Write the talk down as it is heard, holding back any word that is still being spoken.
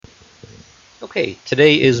Okay,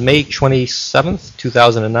 today is May 27th,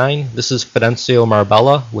 2009. This is Fidencio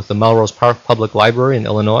Marbella with the Melrose Park Public Library in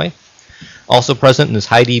Illinois. Also present is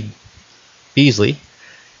Heidi Beasley,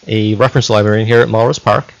 a reference librarian here at Melrose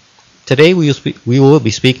Park. Today we will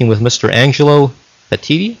be speaking with Mr. Angelo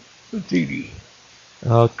Petitti,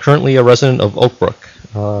 currently a resident of Oak Brook.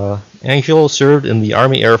 Angelo served in the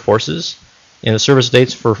Army Air Forces, and his service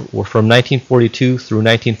dates were from 1942 through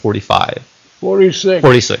 1945.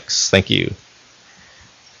 46, thank you.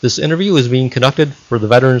 This interview is being conducted for the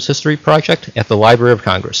Veterans History Project at the Library of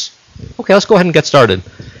Congress. Okay, let's go ahead and get started.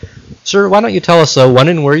 Sir, why don't you tell us when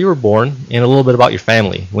and where you were born and a little bit about your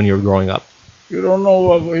family when you were growing up? You don't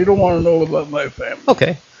want to know about my family.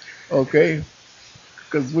 Okay. Okay?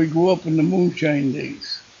 Because we grew up in the moonshine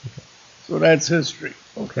days. So that's history.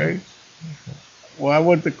 Okay? Well, I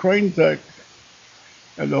went to Crane Tech,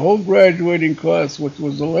 and the whole graduating class, which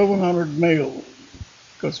was 1,100 male,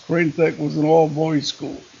 because Crane Tech was an all-boys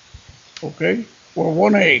school. Okay? Or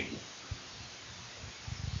 1A.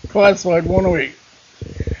 Classified 108.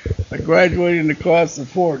 I graduated in the class of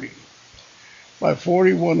 40. By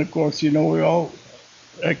 41, of course, we all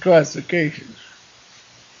had classifications.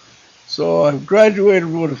 So I graduated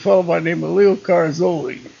with a fellow by the name of Leo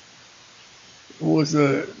Carzoli, who was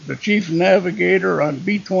the chief navigator on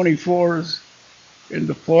B-24s in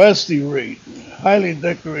the Ploesti raid, highly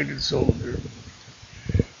decorated soldier.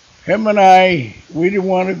 Him and we didn't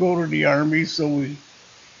want to go to the Army, so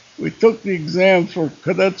we took the exam for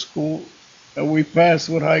cadet school, and we passed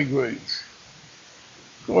with high grades.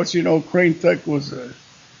 Of course, Crane Tech was a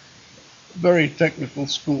very technical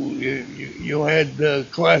school. You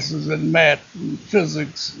had classes in math and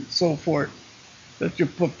physics and so forth that you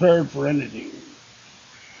prepared for anything.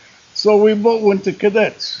 So we both went to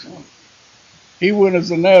cadets. He went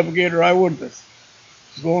as a navigator, I went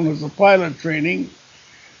going as a pilot training.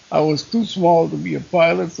 I was too small to be a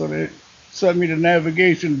pilot, so they sent me to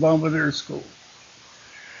navigation bombardier school.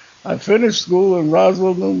 I finished school in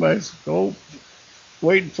Roswell, New Mexico,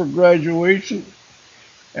 waiting for graduation,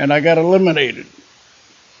 and I got eliminated.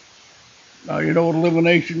 Now, you know what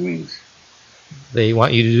elimination means? They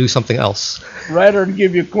want you to do something else. Rather than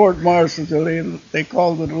give you court-martial, they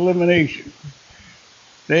called it elimination.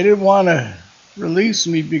 They didn't want to release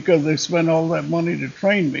me because they spent all that money to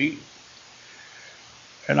train me.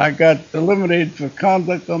 And I got eliminated for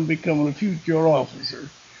conduct on becoming a future officer.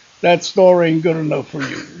 That story ain't good enough for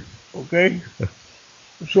you, okay?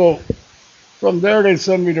 So from there, they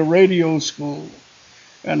sent me to radio school,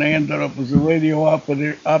 and I ended up as a radio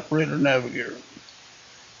operator navigator.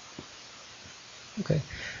 Okay.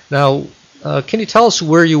 Now, can you tell us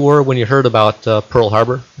where you were when you heard about Pearl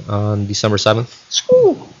Harbor on December 7th?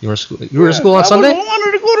 School. You were in school. You were in school on Sunday? I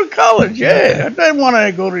wanted to go to college. Yeah, okay. I didn't want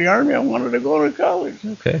to go to the Army. I wanted to go to college.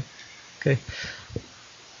 Okay.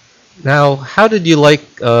 Now, how did you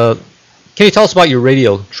can you tell us about your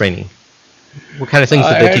radio training? What kind of things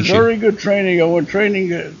did they teach you? I had very good training.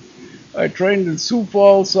 I trained in Sioux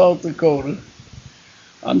Falls, South Dakota,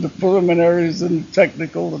 on the preliminaries and the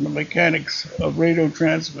technical and the mechanics of radio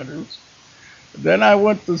transmitters. Then I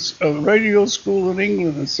went to radio school in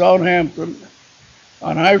England, in Southampton,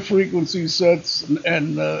 on high-frequency sets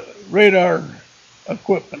and radar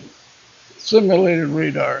equipment, simulated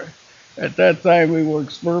radar. At that time, we were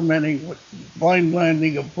experimenting with blind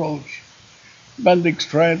landing approach, Bendix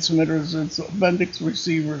transmitters and Bendix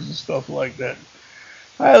receivers and stuff like that.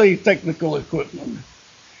 Highly technical equipment.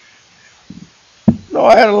 No,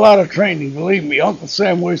 I had a lot of training, believe me. Uncle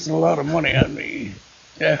Sam wasted a lot of money on me.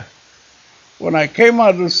 Yeah. When I came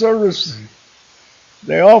out of the service,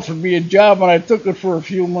 they offered me a job, and I took it for a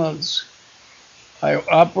few months. I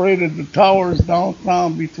operated the towers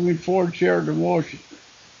downtown between Fort Sheridan and Washington,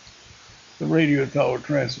 the radio tower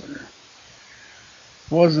transmitter.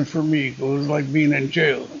 It wasn't for me. It was like being in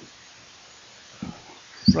jail.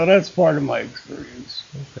 So that's part of my experience.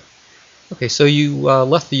 Okay, so you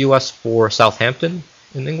left the U.S. for Southampton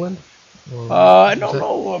in England? I don't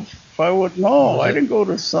know if I would. No, I didn't go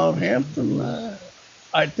to Southampton.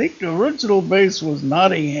 I think the original base was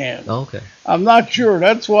Nottingham. Oh, okay. I'm not sure.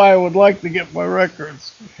 That's why I would like to get my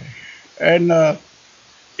records. Okay. And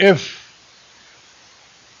if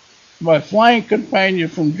my flying companion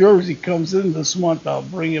from Jersey comes in this month, I'll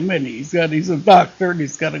bring him in. He's a doctor and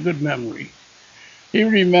he's got a good memory. He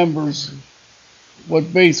remembers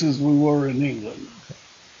what bases we were in England.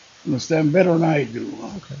 Understand better than I do.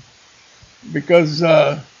 Okay. Because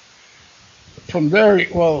from there,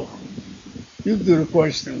 well, you do the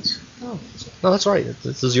questions. Oh, no, that's all right.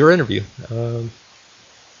 This is your interview.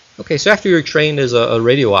 Okay, so after you were trained as a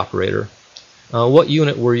radio operator, what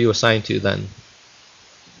unit were you assigned to then?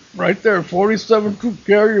 Right there, 47 Troop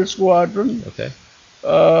Carrier Squadron. Okay.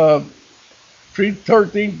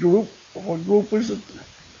 313 Group. What group is it?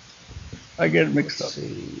 I get it mixed Let's up.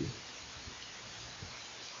 see.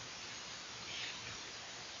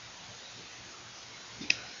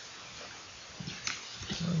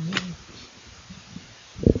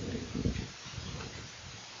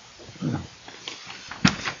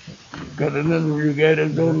 Got an interview guy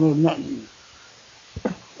that don't know nothing.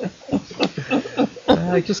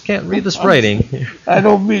 I just can't read this writing. I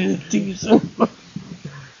don't mean to tease him.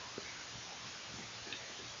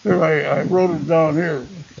 Here, I wrote it down here.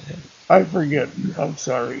 Okay. I forget. I'm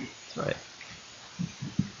sorry. That's right.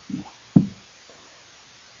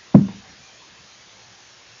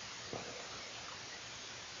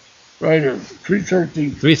 Right here,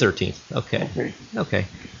 313. 313th. Okay. Okay, Okay.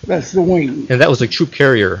 that's the wing. And that was a troop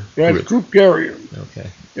carrier That's group. Troop Carrier. Okay.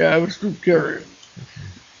 Yeah, I was Troop Carrier.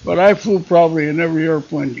 But I flew probably in every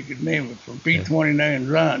airplane you could name it, from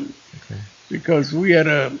B-29s on, Okay. because we had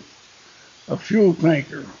a fuel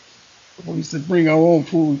tanker. We used to bring our own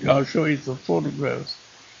food. I'll show you some photographs,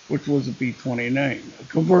 which was a B-29.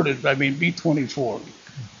 Converted, I mean B-24.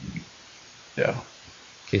 Yeah.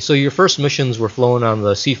 Okay. So your first missions were flown on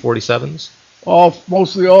the C-47s?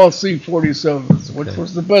 Mostly all C-47s, which Okay.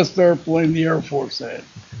 was the best airplane the Air Force had.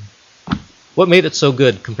 What made it so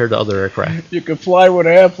good compared to other aircraft? You could fly with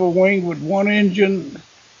a half a wing with one engine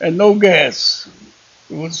and no gas.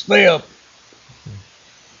 It would stay up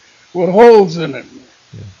with holes in it.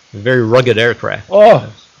 A very rugged aircraft.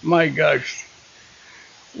 Oh, my gosh.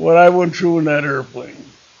 What I went through in that airplane.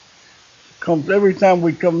 Every time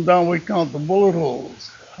we come down, we count the bullet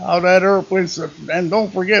holes. How that airplane, and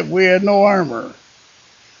don't forget, we had no armor.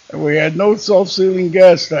 And we had no self-sealing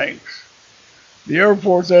gas tanks. The Air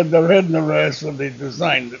Force had their head in their ass when they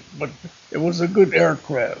designed it, but it was a good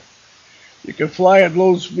aircraft. You could fly at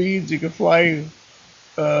low speeds. You could fly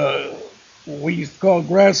what we used to call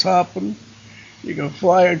grasshopping. You could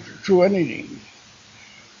fly through anything.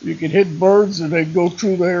 You could hit birds and they'd go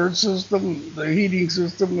through the air system, the heating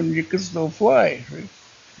system, and you could still fly.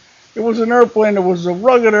 It was an airplane. It was a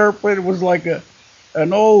rugged airplane. It was like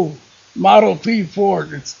an old Model T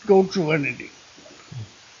Ford. It's go through anything.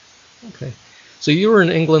 Okay. So you were in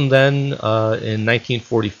England then in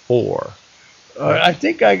 1944. I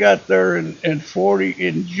think I got there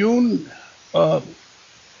in June.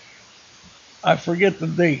 I forget the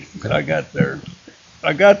date. Okay. I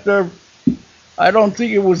got there. I don't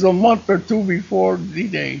think it was a month or two before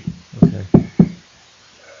D-Day. Okay.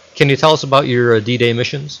 Can you tell us about your D-Day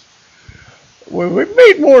missions? Well, we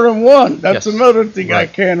made more than one. That's Yes. another thing I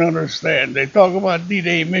Right. can't understand. They talk about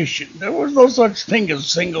D-Day mission. There was no such thing as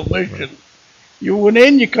single mission. Right. You went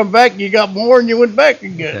in, you come back, you got more, and you went back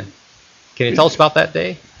again. Okay. Can you tell us about that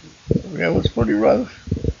day? Yeah, it was pretty rough.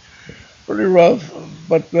 Pretty rough,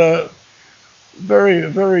 but very,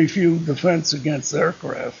 very few defense against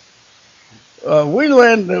aircraft.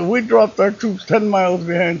 We dropped our troops 10 miles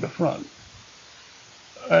behind the front.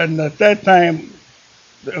 And at that time,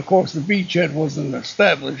 of course, the beachhead wasn't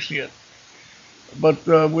established yet. But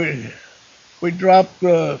we dropped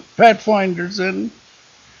Pathfinders in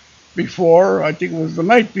before, I think it was the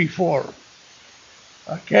night before.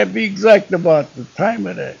 I can't be exact about the time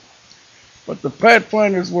of that. But the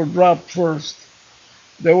Pathfinders were dropped first.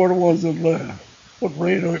 They were the ones that put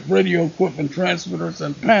radio equipment, transmitters,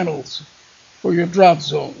 and panels for your drop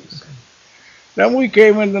zones. Then we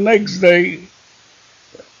came in the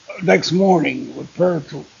next morning with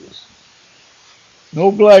paratroopers.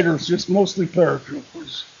 No gliders, just mostly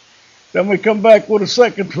paratroopers. Then we come back with a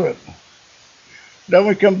second trip. Then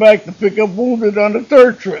we come back to pick up wounded on the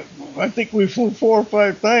third trip. I think we flew 4 or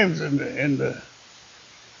 5 times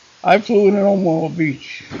I flew in Omaha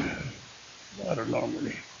Beach out of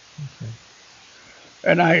Normandy. Okay.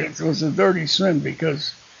 And it was a dirty sin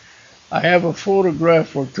because I have a photograph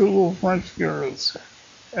for 2 little French girls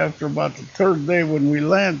after about the 3rd day when we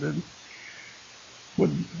landed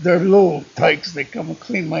with their little tykes. They come and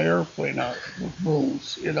clean my airplane out with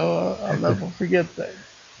brooms. I'll never forget that.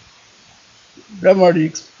 Them are the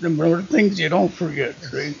things you don't forget,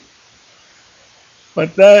 see?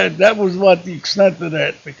 But that was about the extent of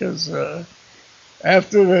that, because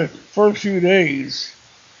after the first few days,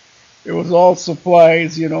 it was all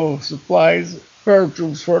supplies, supplies,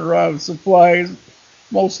 paratroops further out, supplies,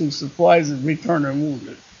 mostly supplies and return and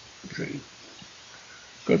wounded, see?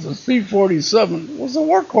 Because the C-47 was a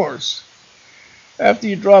workhorse. After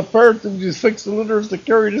you drop paratroops, you fix the litters to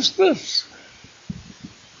carry the stiffs.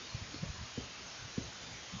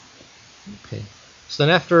 Okay. So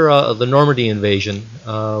then after the Normandy invasion,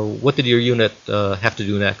 what did your unit have to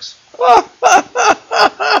do next?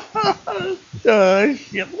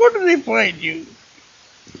 Shit. Where did they find you?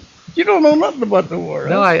 You don't know nothing about the war,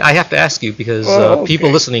 No, huh? I have to ask you because Okay. people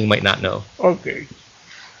listening might not know. Okay.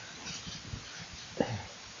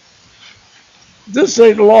 This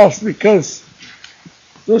ain't lost because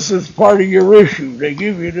this is part of your issue. They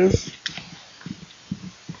give you this,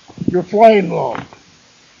 your flying log.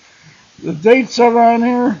 The dates are on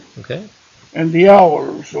here Okay. and the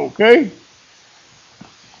hours, okay?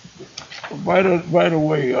 By the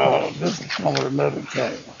way, this will come at another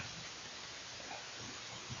time.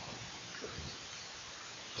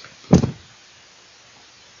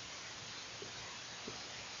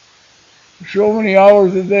 So many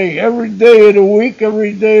hours a day, every day of the week,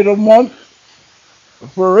 every day of the month,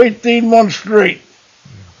 for 18 months straight.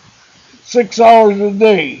 6 hours a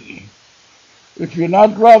day. If you're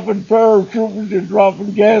not dropping paratroopers, you're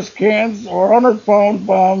dropping gas cans or 100-pound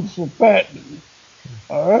bombs for Patton.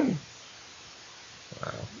 All right?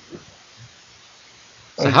 Wow.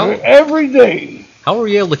 So every day. How were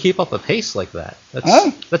you able to keep up a pace like that?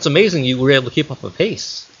 That's amazing you were able to keep up a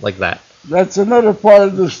pace like that. That's another part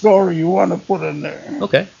of the story you want to put in there.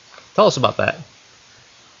 Okay. Tell us about that.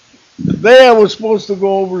 The day I was supposed to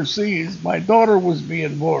go overseas, my daughter was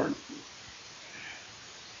being born.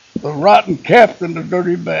 The rotten captain, the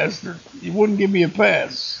dirty bastard, he wouldn't give me a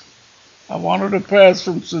pass. I wanted a pass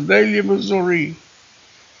from Sedalia, Missouri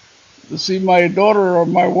to see my daughter or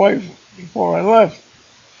my wife before I left.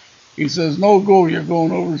 He says, no go, you're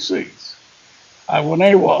going overseas. I went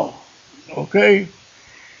AWOL, okay?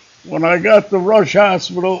 When I got to Rush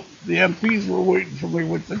Hospital, the MPs were waiting for me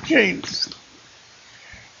with the chains.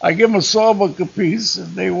 I gave them a sawbuck apiece,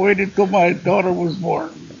 and they waited till my daughter was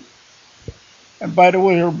born. And by the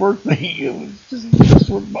way, her birthday, it was just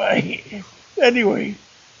went by. Anyway,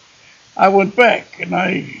 I went back, and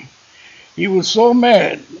he was so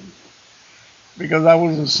mad because I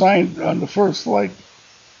was assigned on the first flight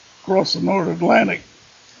across the North Atlantic.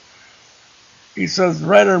 He says,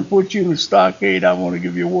 rather than put you in a stockade, I want to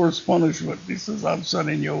give you worse punishment. He says, I'm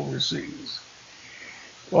sending you overseas.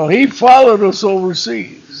 Well, he followed us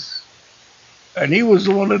overseas, and he was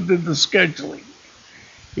the one that did the scheduling.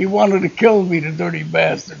 He wanted to kill me, the dirty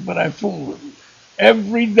bastard, but I fooled him.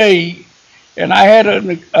 Every day, and I had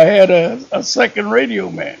a second radio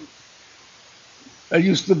man that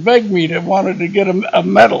used to beg me that wanted to get a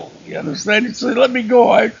medal. You understand? He said, let me go.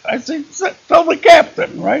 I said, tell the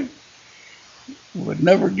captain, right? He would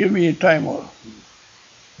never give me a time off.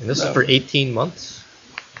 And this is for 18 months?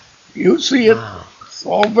 You see it. Wow. It's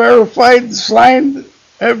all verified, signed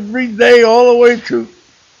every day, all the way through.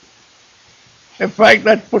 In fact,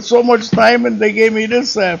 I put so much time in, they gave me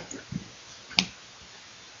this after.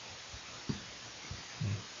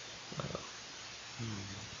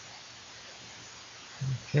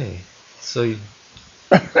 Okay. So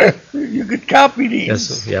you could copy these.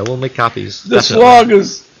 Yes, yeah, we'll make copies. This definitely. log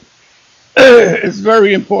is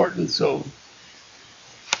very important, so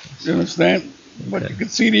you understand? But you can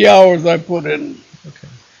see the hours I put in. Okay.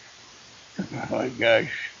 Oh my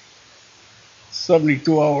gosh.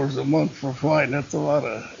 72 hours a month for flying. That's a lot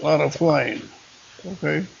of flying.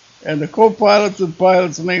 Okay? And the co-pilots and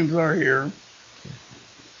pilots' names are here.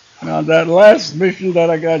 Now, that last mission that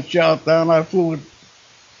I got shot down, I flew with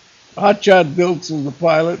Hotshot Dilks was the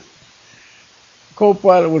pilot.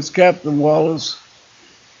 Co-pilot was Captain Wallace.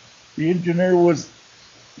 The engineer was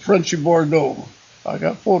Frenchy Bordeaux. I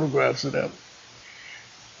got photographs of them.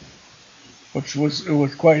 It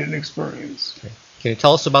was quite an experience. Okay. Can you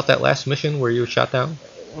tell us about that last mission where you were shot down?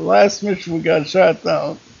 The last mission we got shot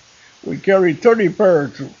down, we carried 30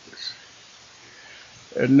 paratroopers.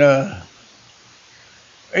 And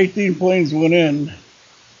 18 planes went in.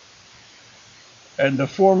 And the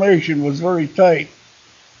formation was very tight.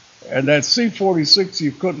 And that C-46,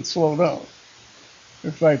 you couldn't slow down.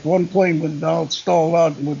 In fact, one plane went down, stalled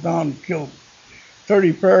out, and went down and killed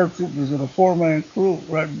 30 paratroopers and a 4-man crew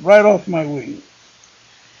right off my wing.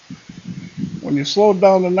 When you slowed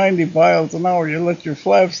down to 90 miles an hour, you let your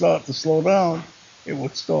flaps out to slow down, it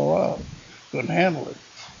would stall out. Couldn't handle it.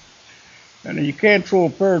 And you can't throw a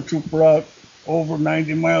paratrooper out over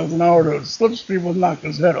 90 miles an hour. The slipstream will knock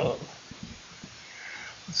his head off.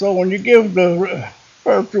 So when you give the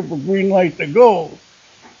paratrooper green light to go,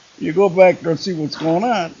 you go back there and see what's going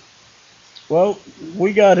on. Well,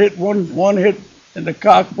 we got hit one hit in the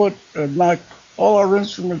cockpit and knocked all our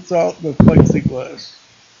instruments out in the plexiglass.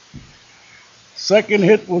 Second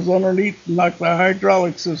hit was underneath and knocked the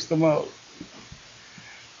hydraulic system out.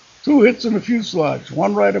 2 hits in the fuselage,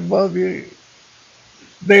 one right above you,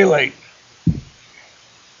 daylight.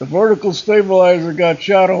 The vertical stabilizer got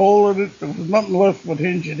shot a hole in it. There was nothing left but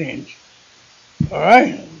hinge and hinge. All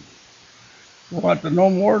right? Want to know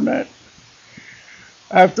more than that?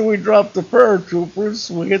 After we dropped the paratroopers,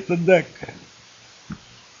 we hit the deck.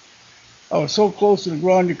 I was so close to the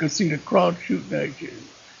ground you could see the crowd shooting at you.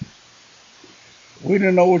 We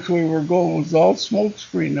didn't know which way we were going. It was all smoke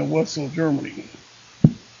screen in Wessel, Germany.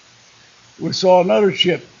 We saw another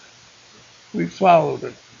ship. We followed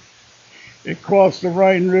it. It crossed the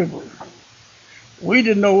Rhine River. We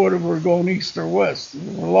didn't know whether we were going east or west.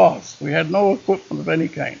 We were lost. We had no equipment of any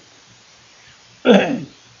kind.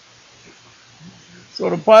 So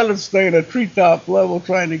the pilot stayed at treetop level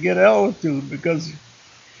trying to get altitude because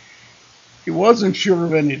he wasn't sure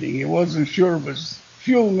of anything. He wasn't sure of his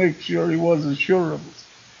fuel mixture. He wasn't sure of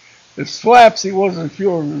his flaps. He wasn't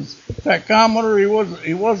sure of his tachometer.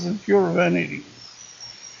 He wasn't sure of anything.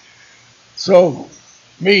 So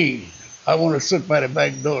I want to sit by the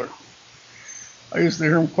back door. I used to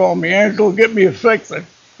hear him call me, Angelo, get me a fix. I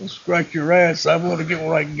will scratch your ass. I want to get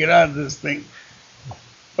where I can get out of this thing.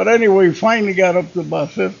 But anyway, we finally got up to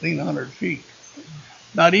about 1,500 feet.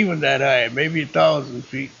 Not even that high, maybe 1,000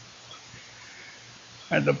 feet.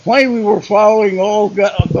 And the plane we were following,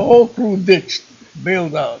 the whole crew ditched,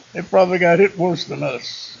 bailed out. They probably got hit worse than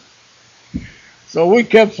us. So we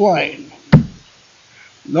kept flying.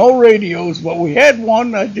 No radios, but we had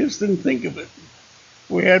one. I just didn't think of it.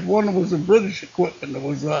 We had one that was a British equipment. It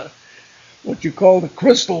was what you call the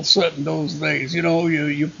crystal set in those days. You know,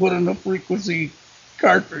 you put in a frequency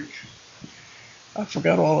cartridge. I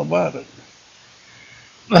forgot all about it.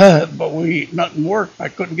 But nothing worked. I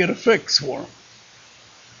couldn't get a fix for them.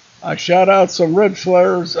 I shot out some red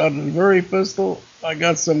flares out of the very pistol. I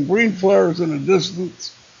got some green flares in the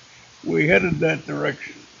distance. We headed that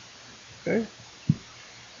direction. Okay?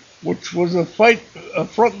 Which was a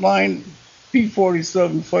frontline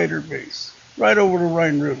P-47 fighter base, right over the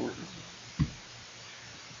Rhine River.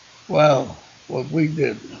 Well, what we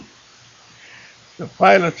did. The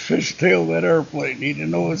pilot fishtailed that airplane. He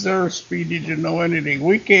didn't know his airspeed. He didn't know anything.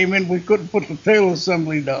 We came in, we couldn't put the tail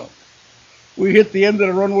assembly down. We hit the end of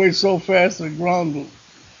the runway so fast the ground moved.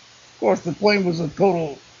 Of course, the plane was a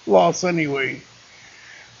total loss anyway.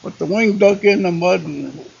 But the wing dug in the mud,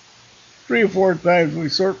 and 3 or 4 times we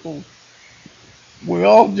circled. We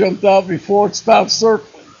all jumped out before it stopped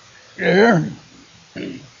circling. You hear?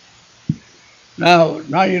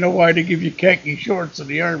 Now you know why they give you khaki shorts in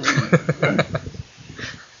the Army.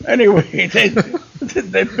 Anyway, they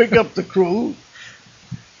pick up the crew,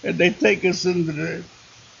 and they take us into the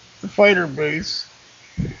fighter base.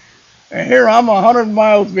 And here I'm 100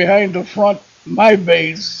 miles behind the front, my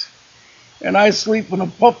base, and I sleep in a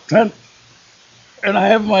pup tent, and I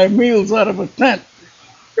have my meals out of a tent.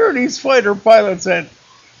 Here these fighter pilots had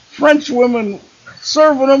French women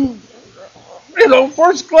serving them,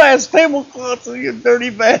 first class tablecloths, you dirty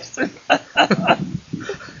bastard.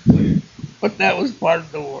 But that was part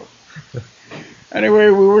of the war. Anyway,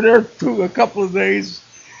 we were there a couple of days,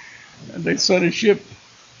 and they sent a ship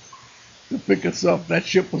to pick us up. That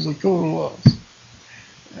ship was a total loss.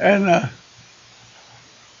 And I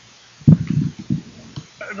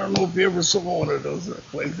don't know if you ever saw one of those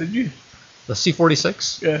planes, did you? The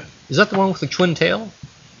C-46? Yeah. Is that the one with the twin tail?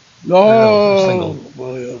 No,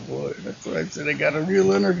 boy, oh boy. That's what I said. I got a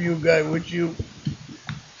real interview guy with you.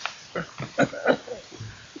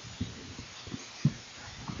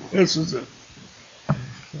 This is it.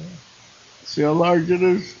 See how large it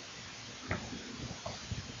is?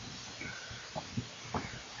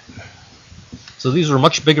 So these were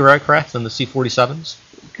much bigger aircraft than the C-47s?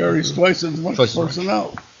 It carries twice as much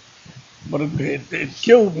personnel. But it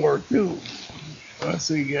killed more, too. Let's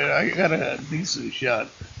see, I got a decent shot.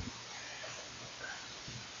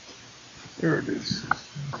 Here it is.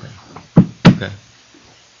 Okay.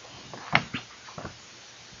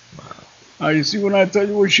 Now, you see when I tell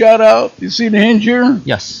you we're shot out? You see the hinge here?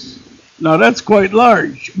 Yes. Now, that's quite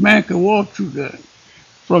large. Man could walk through that.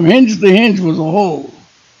 From hinge to hinge was a hole.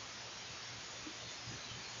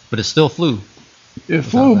 But it still flew. It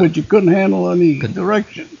flew, but you couldn't handle any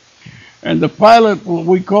direction. And the pilot, what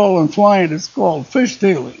we call in flying, it's called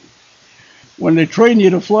fishtailing. When they train you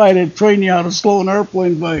to fly, they train you how to slow an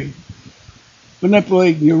airplane by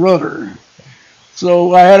manipulating your rudder.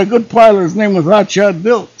 So I had a good pilot, his name was Hotshot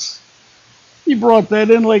Dilts. He brought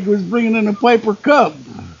that in like he was bringing in a Piper Cub.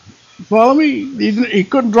 You follow me? He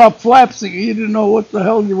couldn't drop flaps. He didn't know what the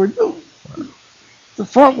hell you were doing. The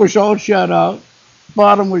front was all shot out.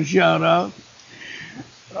 Bottom was shot out.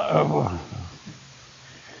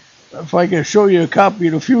 If I can show you a copy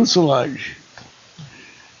of the fuselage,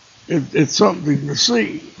 it's something to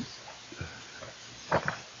see.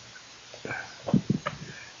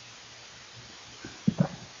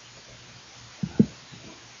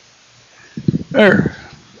 There.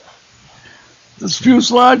 This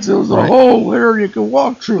fuselage, there was a hole there you could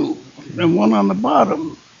walk through, and one on the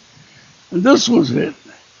bottom. And this was it.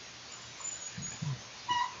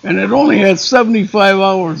 And it only had 75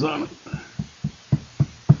 hours on it.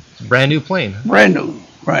 It's a brand new plane. Brand new,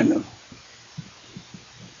 brand new.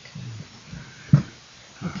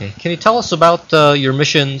 Okay. Can you tell us about your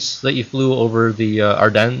missions that you flew over the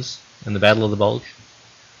Ardennes in the Battle of the Bulge?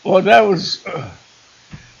 Well, that was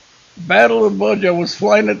Battle of the Bulge. I was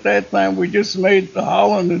flying at that time. We just made the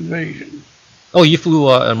Holland invasion. Oh, you flew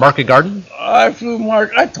Market Garden? I flew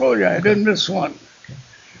I told you I didn't miss one.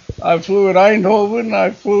 I flew at Eindhoven.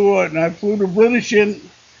 I flew the British in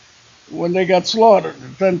when they got slaughtered,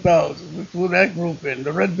 the 10,000. We flew that group in,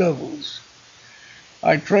 the Red Devils.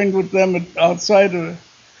 I trained with them outside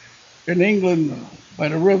in England by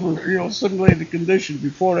the river, simulated conditions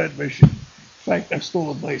before that mission. In fact, I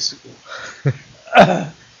stole a bicycle.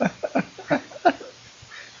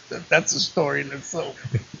 That's a story in itself.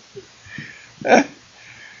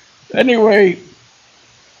 Anyway,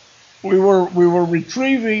 we were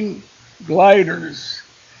retrieving gliders.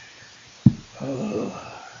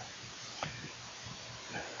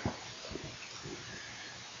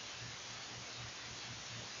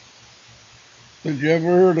 Did you ever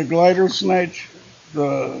hear the glider snatch?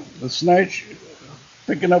 The snatch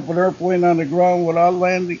picking up an airplane on the ground without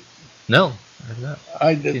landing? No, I have not.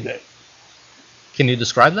 I did that. Can you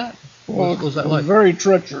describe that? Well, what was that it like? was very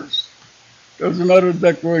treacherous. There's another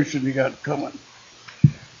declaration you got coming.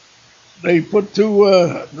 They put two.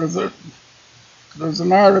 There's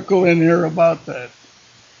an article in here about that.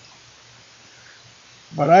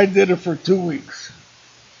 But I did it for 2 weeks,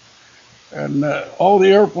 and all the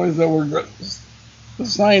airplanes that were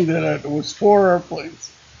assigned to that, there was 4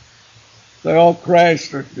 airplanes. They all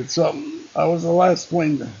crashed or did something. I was the last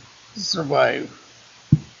plane to survive.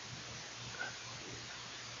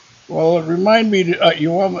 Well, it reminded me.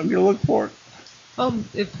 You want me to look for it?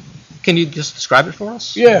 Can you just describe it for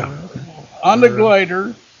us? Yeah. On the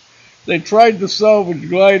glider, they tried to salvage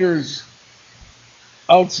gliders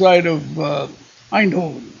outside of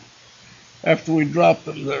Eindhoven after we dropped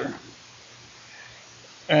them there.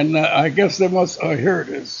 And I guess they must. Oh, here it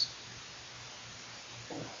is.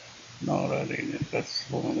 No, that ain't it. That's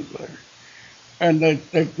the one on the glider. And they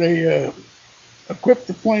equipped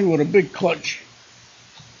the plane with a big clutch.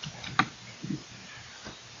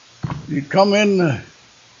 You'd come in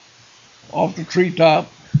off the treetop.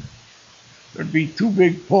 There'd be 2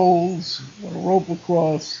 big poles with a rope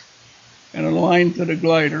across and a line to the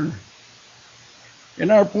glider.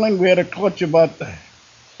 In our plane, we had a clutch about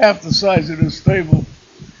half the size of this table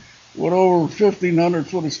with over 1,500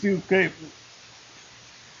 foot of steel cable.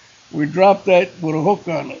 We dropped that with a hook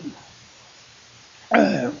on it.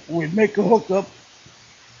 We'd make a hook up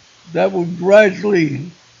that would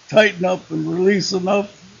gradually tighten up and release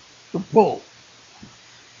enough to pull.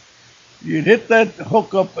 You'd hit that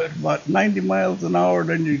hook up at about 90 miles an hour,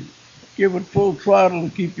 then you'd give it full throttle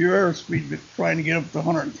to keep your airspeed trying to get up to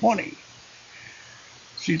 120.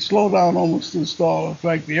 She'd slow down almost to a stall. In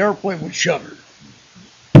fact, the airplane would shudder.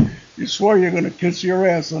 You swear you're going to kiss your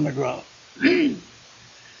ass on the ground.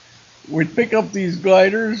 We'd pick up these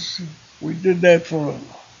gliders. We did that for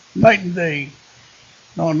night and day.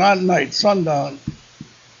 No, not night, sundown.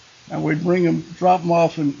 And we'd bring them, drop them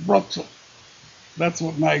off in Bruxelles. That's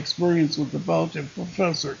what my experience with the Belgian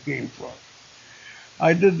professor came from.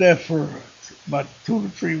 I did that for about 2 to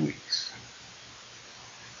 3 weeks.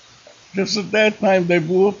 Just at that time, they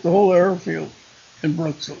blew up the whole airfield in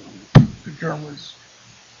Bruxelles, the Germans.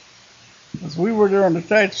 Because we were there on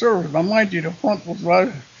attached service. Now, mind you, the front was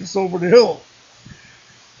right just over the hill.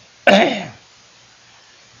 I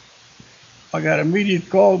got an immediate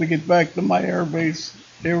call to get back to my air base,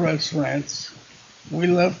 Arras, France. We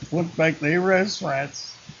left, went back to Arras,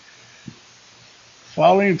 France.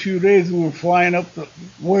 Following few days, we were flying up to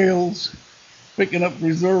Wales, picking up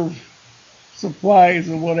reserve supplies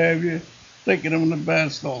or what have you, taking them to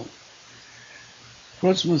Bastogne.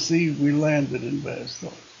 Christmas Eve, we landed in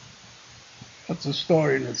Bastogne. That's a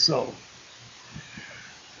story in itself.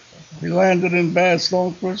 We landed in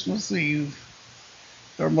Bastogne Christmas Eve.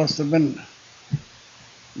 There must have been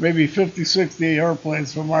maybe 50, 60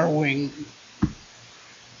 airplanes from our wing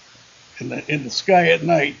in the sky at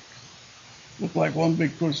night. Looked like one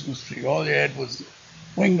big Christmas tree. All you had was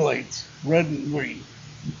wing lights, red and green.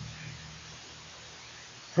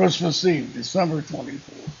 Christmas Eve, December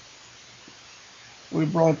 24th. We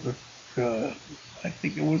brought I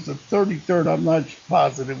think it was the 33rd, I'm not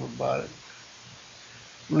positive about it,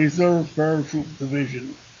 Reserve Paratroop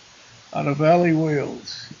Division out of Valley,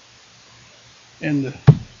 Wales, in the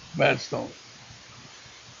Bastogne.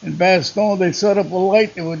 In Bastogne, they set up a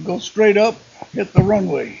light that would go straight up, hit the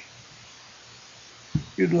runway.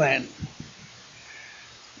 You'd land.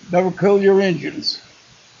 Never kill your engines.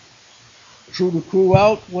 Threw the crew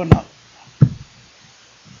out, went up.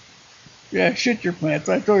 Yeah, shit your pants.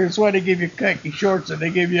 I told you that's why they give you khaki shorts and they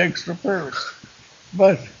give you extra pairs.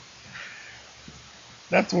 But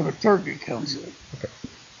that's where the turkey comes in.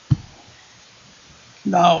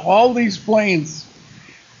 Now, all these planes,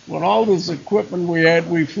 with all this equipment we had,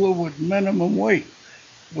 we flew with minimum weight,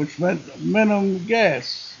 which meant minimum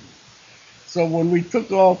gas. So when we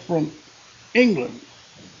took off from England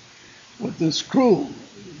with this crew,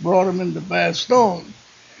 brought them into Bastogne,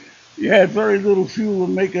 you had very little fuel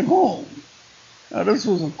to make it home. Now, this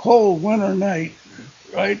was a cold winter night,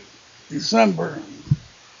 right? December.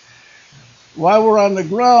 While we're on the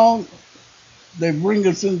ground, they bring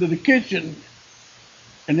us into the kitchen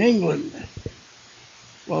in England.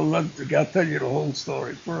 Well, I'll tell you the whole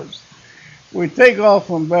story first. We take off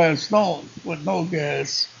from Bastogne with no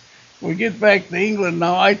gas. We get back to England.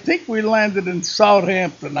 Now, I think we landed in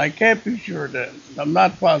Southampton. I can't be sure then. I'm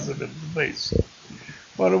not positive the base.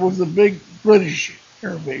 But it was a big British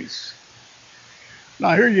air base.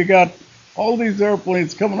 Now, here you got all these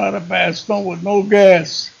airplanes coming out of Bastogne with no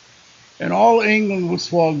gas. And all England was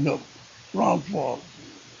fogged up, ground fog.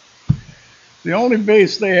 The only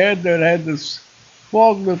base they had that had this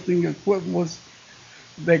fog lifting equipment was,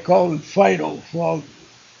 they called it FIDO, fog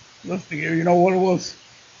lifting. You know what it was?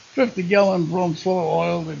 50-gallon drums full of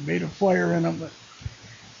oil. They made a fire in them,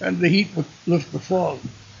 and the heat would lift the fog.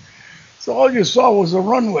 So all you saw was a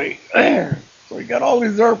runway. So you got all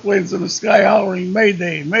these airplanes in the sky hollering,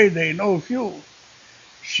 Mayday, Mayday, no fuel.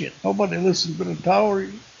 Shit, nobody listened to the tower.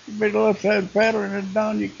 You made a left-hand pattern and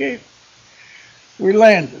down you came. We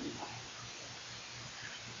landed.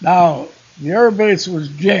 Now, the airbase was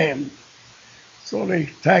jammed, so they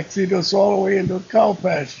taxied us all the way into a cow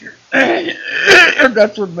pasture.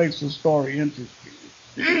 That's what makes the story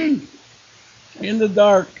interesting. In the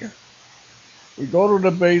dark, we go to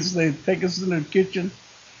the base, they take us in the kitchen.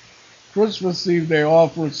 Christmas Eve, they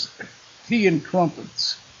offer us tea and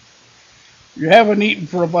crumpets. You haven't eaten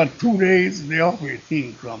for about 2 days, and they offer you tea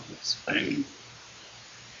and crumpets.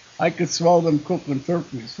 I could smell them cooking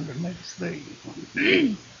turkeys for the next day.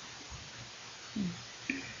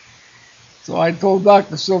 So I told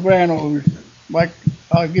Dr. Silvano, Mike,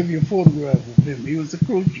 I'll give you a photograph of him. He was a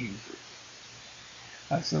crew chief.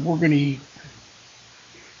 I said, we're going to eat.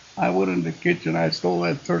 I went in the kitchen. I stole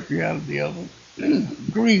that turkey out of the oven.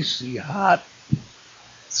 Greasy, hot,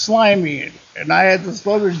 slimy. And I had this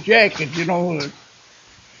leather jacket, you know.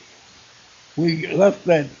 We left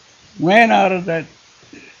that, ran out of that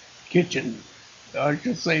kitchen. I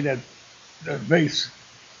should say that base.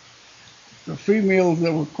 The females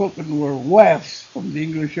that were cooking were WAFs from the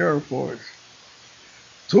English Air Force.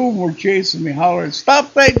 2 of them were chasing me, hollering,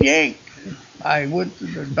 "Stop that yank!" I went to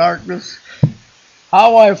the darkness.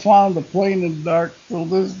 How I found the plane in the dark, till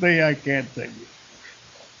this day I can't tell you.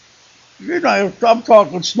 You know, I'm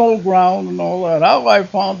talking snow ground and all that. How I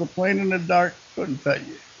found the plane in the dark, couldn't tell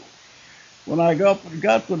you. When I got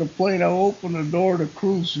to the plane, I opened the door, the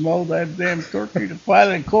crew smelled that damn turkey. The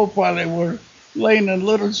pilot and co-pilot were laying in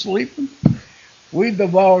litter sleeping. We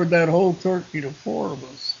devoured that whole turkey, the 4 of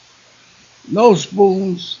us. No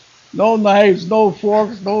spoons, no knives, no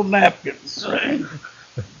forks, no napkins.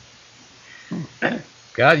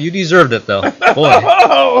 God, you deserved it, though. Boy.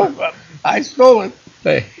 I stole it.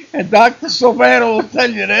 Hey. And Dr. Silvano will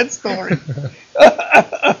tell you that story.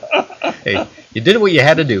 Hey, you did what you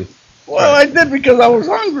had to do. Well, I did because I was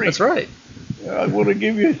hungry. That's right. I want to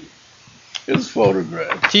give you his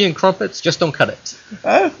photograph. Tea and crumpets, just don't cut it.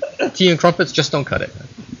 Huh? Tea and crumpets, just don't cut it.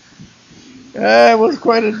 It was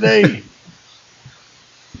quite a day.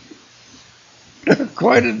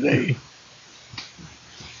 Quite a day.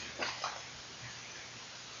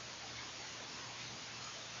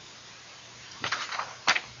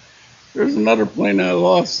 There's another plane I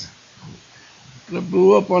lost that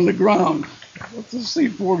blew up on the ground. That's a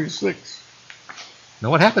C-46. Now,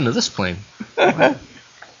 what happened to this plane? The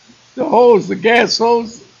hose, the gas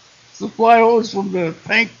hose, supply hose from the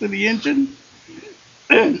tank to the engine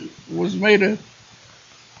was made of,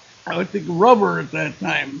 I think, rubber at that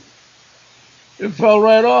time. It fell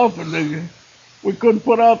right off and we couldn't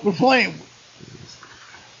put out the flame.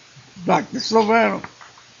 Dr. Silvano,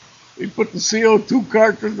 he put the CO2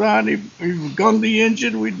 cartridge on, he gunned the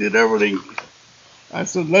engine, we did everything. I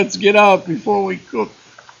said, let's get out before we cook.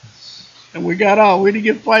 And we got out. We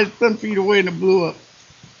didn't get 10 feet away and it blew up.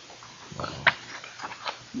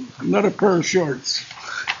 Another pair of shorts.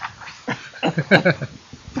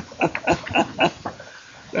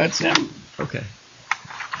 That That's him. Okay.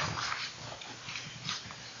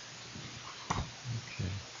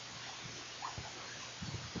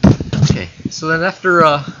 Okay. So then after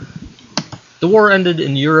the war ended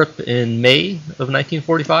in Europe in May of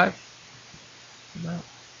 1945.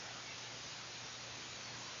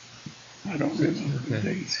 I don't remember the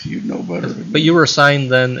dates. You know better than me. But you were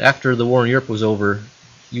assigned then, after the war in Europe was over,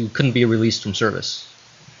 you couldn't be released from service.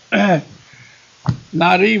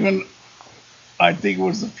 Not even, I think it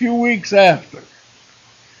was a few weeks after.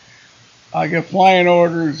 I got flying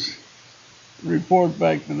orders to report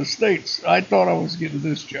back to the States. I thought I was getting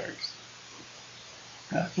discharged.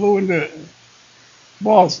 I flew into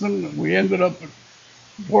Boston. We ended up at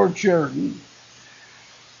Port Sheridan.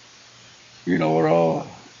 You know, we're all,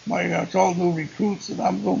 my gosh, all new recruits, and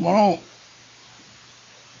I'm going home.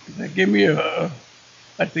 They gave me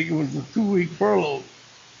I think it was a 2-week furlough.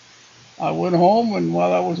 I went home, and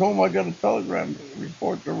while I was home, I got a telegram to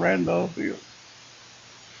report to Randolph Field.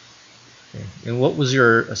 Okay. And what was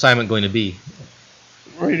your assignment going to be?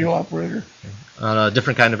 Radio operator. Okay. On a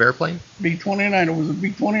different kind of airplane? B-29. It was a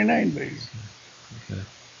B-29 base. Okay.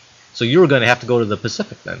 So you were going to have to go to the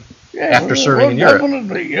Pacific then? Yeah. After serving in Europe?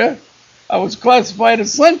 Definitely, yeah. I was classified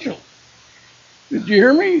essential. Did you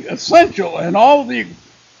hear me? Essential. And all the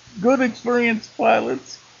good experienced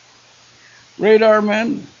pilots, radar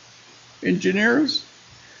men, engineers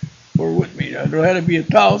were with me. There had to be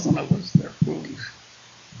 1,000 of us there. Okay.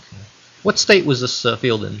 What state was this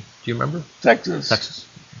field in? Do you remember? Texas. Texas.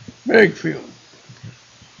 Big field. Okay.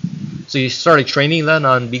 So you started training then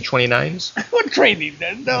on B-29s? What training?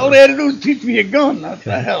 All they had to do was teach me a gun. What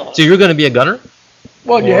the hell? So you were going to be a gunner?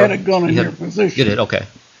 Well, you had a gun in your position. You did, okay.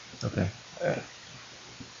 Okay.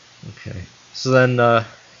 Okay. So then,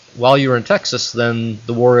 while you were in Texas, then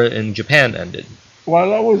the war in Japan ended.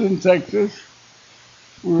 While I was in Texas,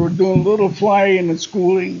 we were doing a little flying and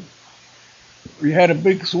schooling. We had a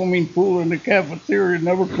big swimming pool in the cafeteria,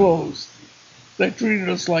 never closed. They treated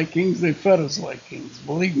us like kings, they fed us like kings,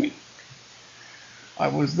 believe me. I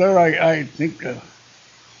was there, I think, a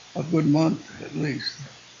good month at least.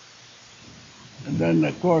 And then,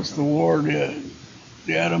 of course, the war, the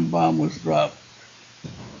atom bomb was dropped.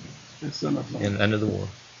 It's in the end of the war.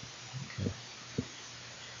 Okay.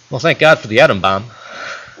 Well, thank God for the atom bomb.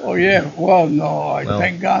 Oh yeah, well, no,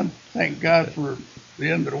 thank God for the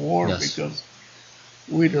end of the war, yes. Because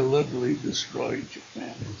we'd have literally destroyed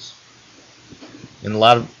Japan. Yes. And a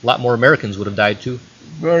lot more Americans would have died too.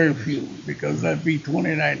 Very few, because that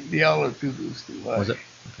B-29, the altitude was too high. Was it?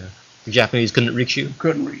 Okay. The Japanese couldn't reach you?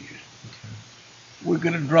 Couldn't reach you. Okay. We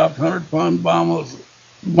could have dropped 100-pound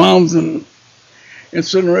bombs and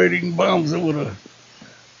incinerating bombs that would have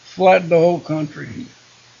flattened the whole country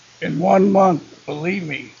in 1 month, believe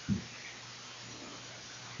me.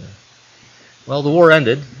 Okay. Well, the war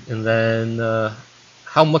ended, and then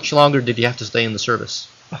how much longer did you have to stay in the service?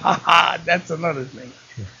 That's another thing.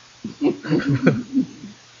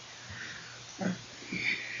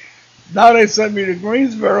 Now they sent me to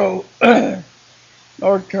Greensboro,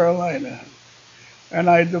 North Carolina, and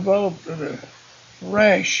I developed a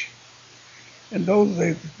rash. In those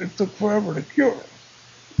days, it took forever to cure.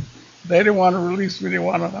 They didn't want to release me, they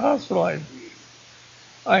wanted to hospitalize me.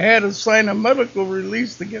 I had to sign a medical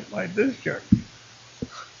release to get my discharge.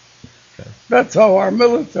 Okay. That's how our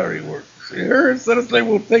military works. Here, instead of saying,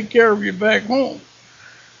 we'll take care of you back home.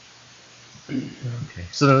 Okay.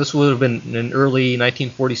 So then this would have been in early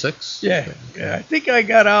 1946? Yeah. Okay. Yeah. I think I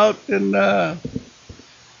got out in,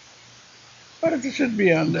 it should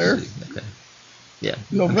be on there. Okay. Yeah.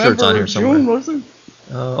 November, I'm sure it's on here somewhere. June, was it?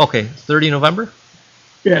 Okay. 30 November?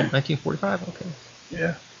 Yeah. 1945? Okay.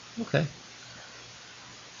 Yeah. Okay.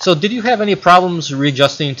 So did you have any problems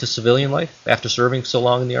readjusting to civilian life after serving so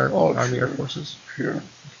long in the Army Air Forces? Sure.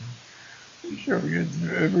 Okay. Sure.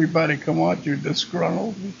 Everybody come out, you're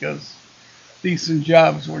disgruntled because decent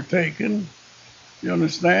jobs were taken. You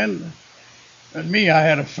understand? And me, I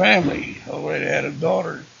had a family. I already had a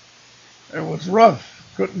daughter. It was rough.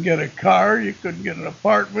 Couldn't get a car, you couldn't get an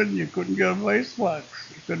apartment, you couldn't get a lace box,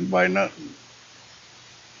 you couldn't buy nothing.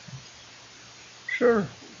 Sure,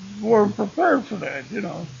 we weren't prepared for that, you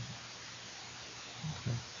know.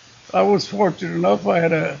 I was fortunate enough, I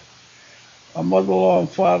had a mother-in-law and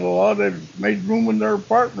father-in-law that made room in their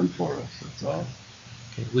apartment for us, that's all.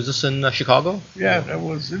 Okay. Was this in Chicago? Yeah, that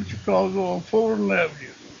was in Chicago on Fulton Avenue.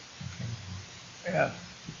 Okay. Yeah.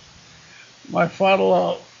 My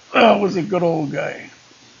father-in-law was a good old guy.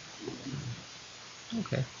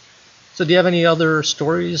 Okay. So do you have any other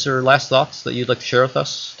stories or last thoughts that you'd like to share with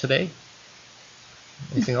us today?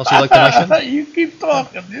 Anything else you'd like to mention? You keep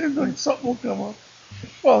talking. Something will come up.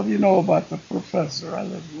 Well, you know about the professor I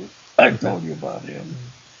lived with. I told you about him.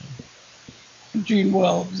 Gene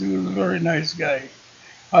Wells, he was a very nice guy,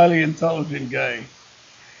 highly intelligent guy.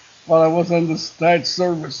 While I was on the night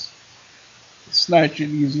service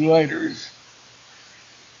snatching these lighters,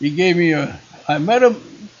 he gave me I met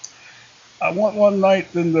him, I went one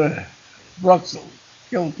night in the Bruxelles,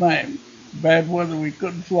 killed time. Bad weather, we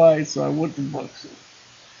couldn't fly, so I went to Bruxelles,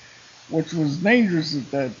 which was dangerous at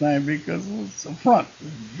that time because it was the front.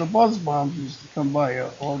 The buzz bombs used to come by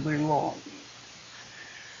all day long.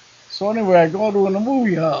 So anyway, I go to a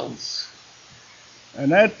movie house.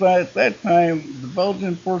 And at that time, the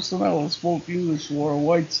Belgian personnel who spoke English wore a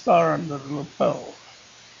white star on the lapel.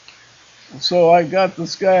 So I got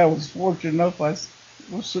this guy. I was fortunate enough. I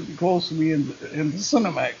was sitting close to me in the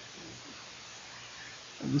Cinemac.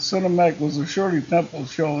 And the Cinemac was a Shirley Temple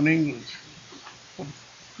show in English, with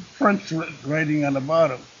French writing on the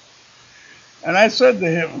bottom. And I said to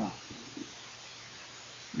him,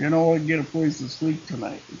 "You know, I get a place to sleep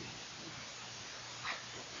tonight."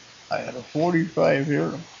 I had a 45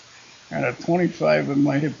 here and a 25 in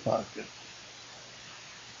my hip pocket.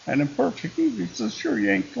 And in perfect English, he says, "Sure, you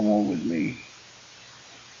ain't come home with me."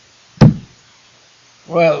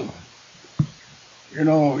 Well, you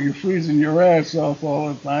know, you're freezing your ass off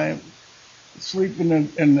all the time, sleeping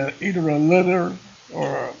in either a litter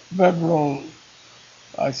or a bedroll.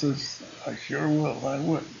 I says, "I sure will, I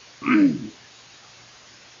would."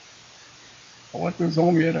 I went to his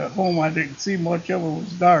home. He had a home I didn't see much of. It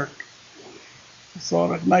was dark. I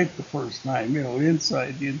saw it at night the first time, you know,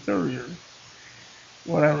 inside, the interior,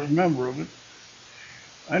 what I remember of it.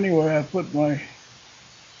 Anyway, I put my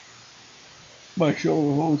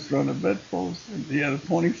shoulder holster on the bedpost, and he had a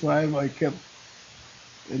 25 I kept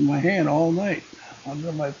in my hand all night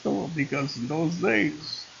under my pillow because in those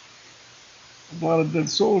days, a lot of dead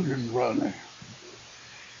soldiers were on there.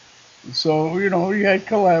 So, you know, you had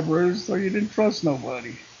collaborators, so you didn't trust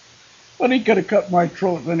nobody. But he could have cut my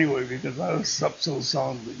throat anyway because I was up so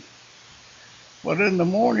soundly. But in the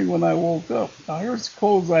morning when I woke up, now here's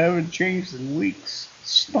clothes I haven't changed in weeks.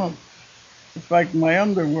 Stunk. In fact, my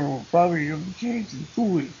underwear will probably have changed in 2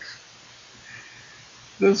 weeks.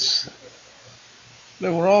 They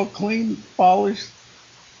were all clean, polished,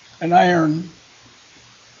 and ironed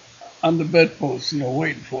on the bedpost, you know,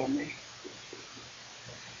 waiting for me.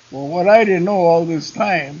 Well, what I didn't know all this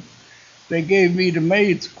time, they gave me the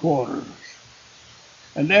maid's quarters.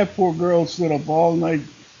 And that poor girl stood up all night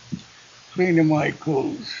cleaning my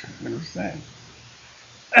clothes, you understand?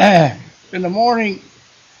 In the morning,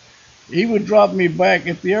 he would drop me back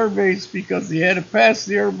at the airbase because he had to pass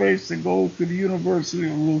the airbase to go to the University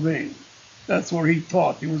of Louvain. That's where he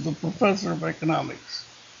taught. He was a professor of economics.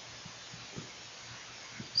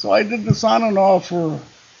 So I did this on and off for,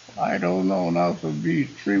 I don't know, now it would be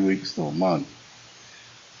 3 weeks to a month.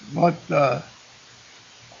 But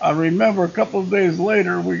I remember a couple of days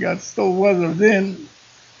later, we got still weathered in,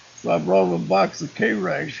 so I brought a box of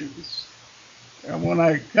K-rations. And when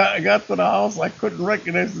I got to the house, I couldn't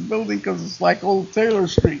recognize the building because it's like old Taylor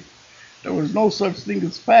Street. There was no such thing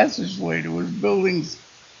as passageway. There was buildings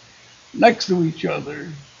next to each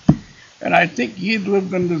other. And I think he'd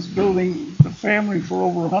lived in this building, the family, for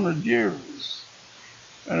over 100 years.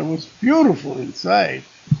 And it was beautiful inside.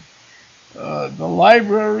 The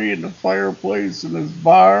library and the fireplace and his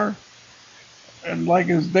bar and like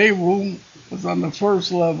his day room was on the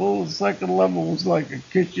first level. The second level was like a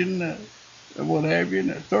kitchen and what have you. And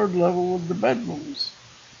the third level was the bedrooms.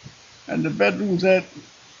 And the bedrooms they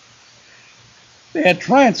had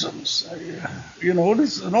transoms. You know,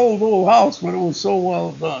 this is an old house, but it was so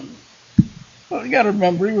well done. But you got to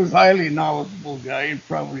remember, he was a highly knowledgeable guy and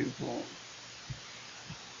probably informed.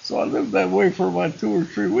 So I lived that way for about 2 or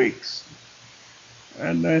 3 weeks.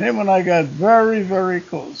 And him and I got very, very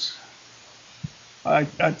close.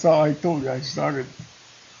 That's how I told you I started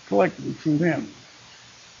collecting through him.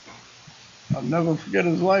 I'll never forget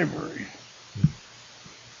his library.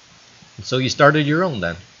 So you started your own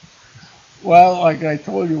then? Well, like I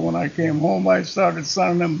told you, when I came home, I started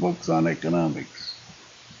selling them books on economics.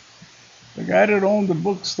 The guy that owned the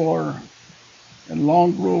bookstore in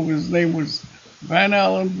Long Grove, his name was Van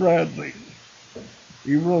Allen Bradley.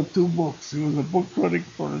 He wrote 2 books. He was a book critic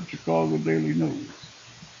for the Chicago Daily News.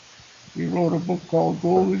 He wrote a book called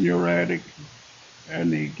Gold in Your Attic,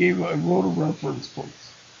 and he wrote a reference book,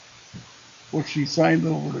 which he signed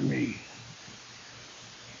over to me.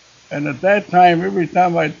 And at that time, every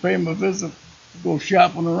time I'd pay him a visit, go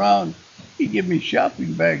shopping around, he'd give me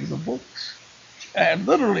shopping bags of books. And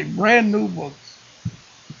literally brand new books.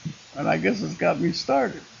 And I guess it's got me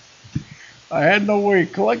started. I had no way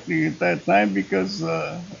of collecting at that time because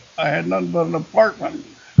I had nothing but an apartment,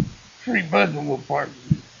 3-bedroom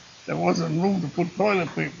apartment. There wasn't room to put toilet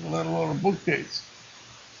paper, let alone a bookcase.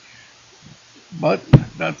 But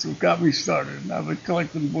that's what got me started, and I've been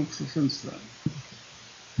collecting books since then.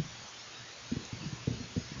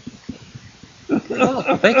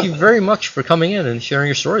 Well, thank you very much for coming in and sharing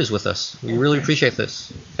your stories with us. We really appreciate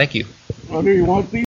this. Thank you. What do you want these?